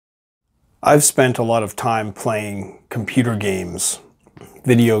I've spent a lot of time playing computer games,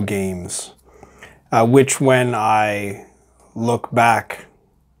 video games, which when I look back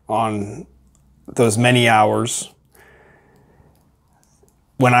on those many hours,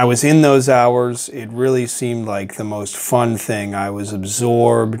 when I was in those hours, it really seemed like the most fun thing. I was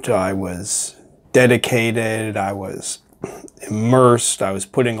absorbed, I was dedicated, I was immersed, I was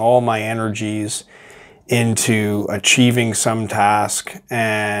putting all my energies into achieving some task,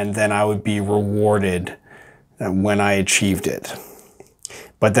 and then I would be rewarded when I achieved it.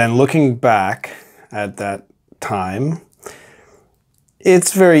 But then looking back at that time,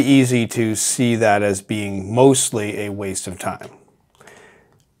 it's very easy to see that as being mostly a waste of time.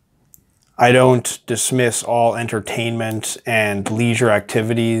 I don't dismiss all entertainment and leisure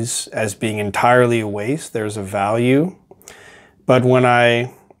activities as being entirely a waste. There's a value. But when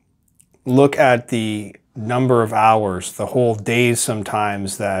I look at the number of hours, the whole days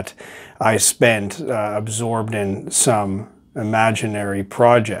sometimes that I spent absorbed in some imaginary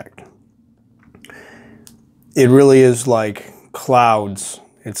project, it really is like clouds.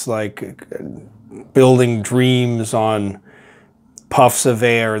 It's like building dreams on puffs of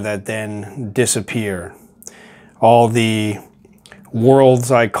air that then disappear. All the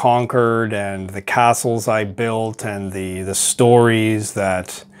worlds I conquered and the castles I built and the stories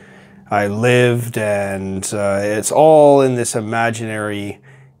that I lived, and it's all in this imaginary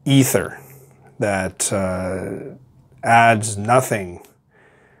ether that adds nothing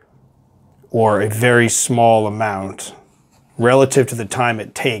or a very small amount. Relative to the time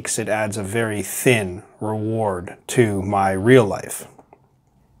it takes, it adds a very thin reward to my real life.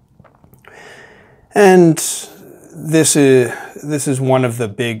 And this is one of the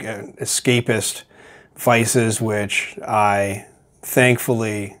big escapist vices which I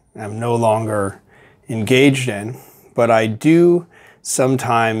thankfully am no longer engaged in, but I do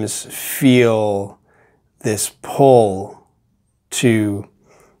sometimes feel this pull to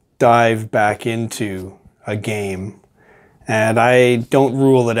dive back into a game. And I don't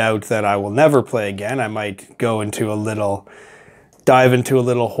rule it out that I will never play again. I might dive into a little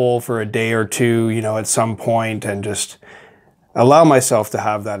hole for a day or two, at some point, and just allow myself to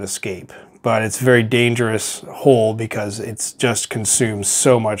have that escape. But it's a very dangerous hole because it's just consumes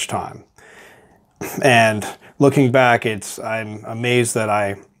so much time. And looking back, I'm amazed that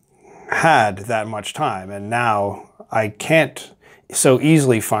I had that much time, and now I can't so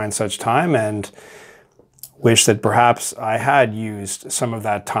easily find such time, and wish that perhaps I had used some of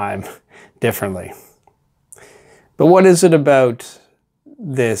that time differently. But what is it about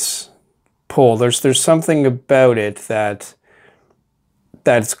this pull? There's something about it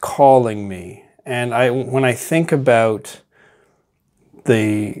that's calling me. And when I think about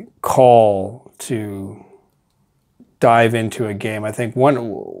the call to dive into a game, I think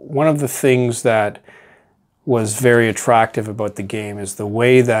one of the things that was very attractive about the game is the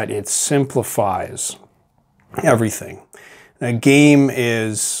way that it simplifies everything. A game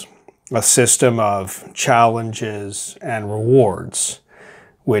is a system of challenges and rewards,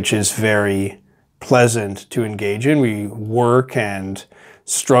 which is very pleasant to engage in. We work and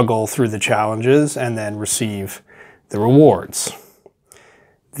struggle through the challenges and then receive the rewards.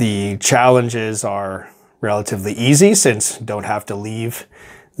 The challenges are relatively easy since you don't have to leave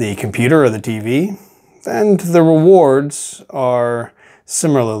the computer or the TV, and the rewards are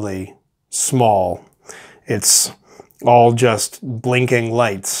similarly small. It's all just blinking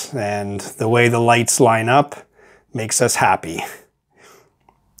lights, and the way the lights line up makes us happy.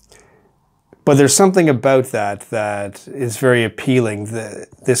 But there's something about that is very appealing.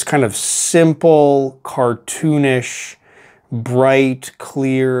 This kind of simple, cartoonish, bright,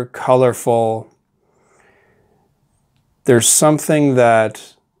 clear, colorful. There's something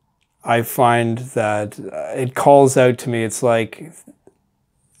that I find that it calls out to me. It's like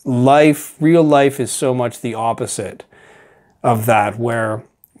real life is so much the opposite of that, where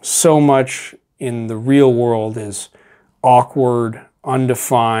so much in the real world is awkward,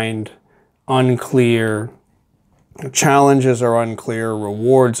 undefined, unclear. Challenges are unclear,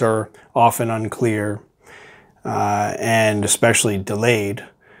 rewards are often unclear, and especially delayed.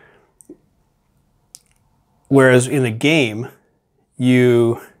 Whereas in a game,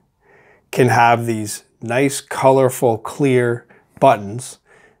 you can have these nice, colorful, clear buttons,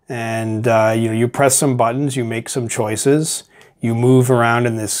 and you press some buttons, you make some choices, you move around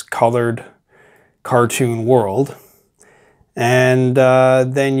in this colored cartoon world, and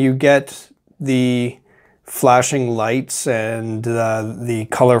then you get the flashing lights and the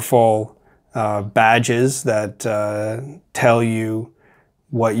colorful badges that tell you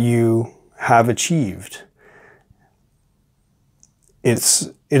what you have achieved. it's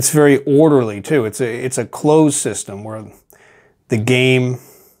very orderly too. It's a closed system where the game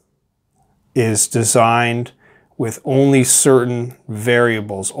is designed with only certain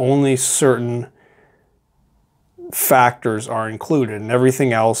variables, only certain factors are included, and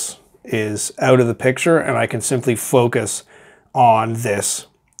everything else is out of the picture, and I can simply focus on this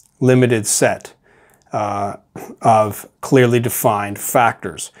limited set of clearly defined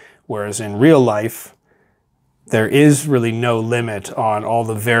factors. Whereas in real life, there is really no limit on all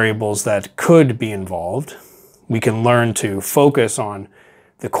the variables that could be involved. We can learn to focus on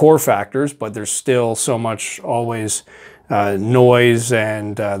the core factors, but there's still so much always noise,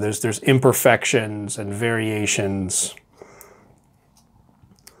 and there's imperfections and variations.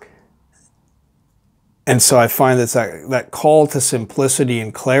 And so I find that call to simplicity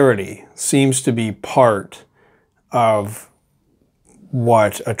and clarity seems to be part of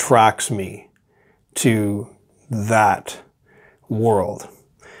what attracts me to that world.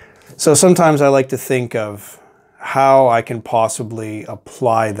 So sometimes I like to think of how I can possibly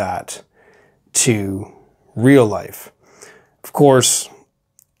apply that to real life. Of course,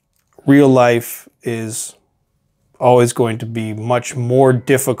 real life is always going to be much more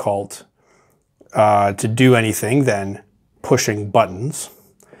difficult to do anything than pushing buttons.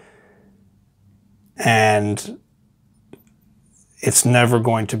 And it's never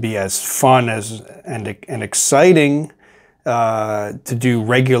going to be as fun and exciting to do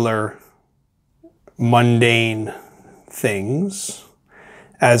regular mundane things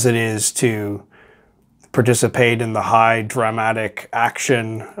as it is to participate in the high dramatic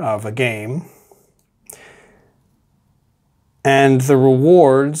action of a game. And the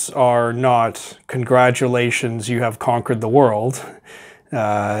rewards are not congratulations, you have conquered the world.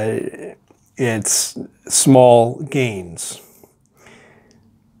 It's small gains.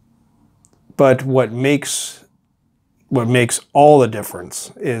 But what makes all the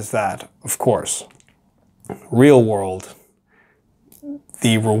difference is that, of course, real world,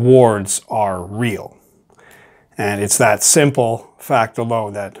 the rewards are real. And it's that simple fact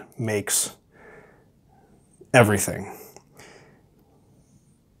alone that makes everything.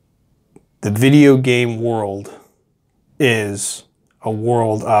 The video game world is a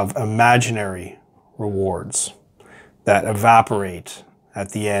world of imaginary rewards that evaporate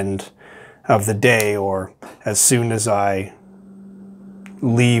at the end of the day, or as soon as I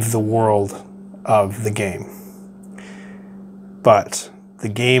leave the world of the game. But the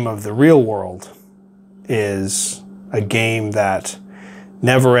game of the real world is a game that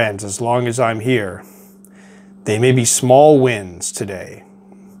never ends as long as I'm here. They may be small wins today.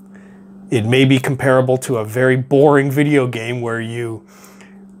 It may be comparable to a very boring video game where you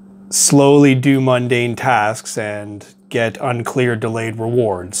slowly do mundane tasks and get unclear delayed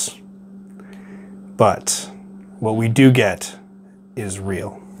rewards. But what we do get is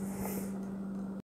real.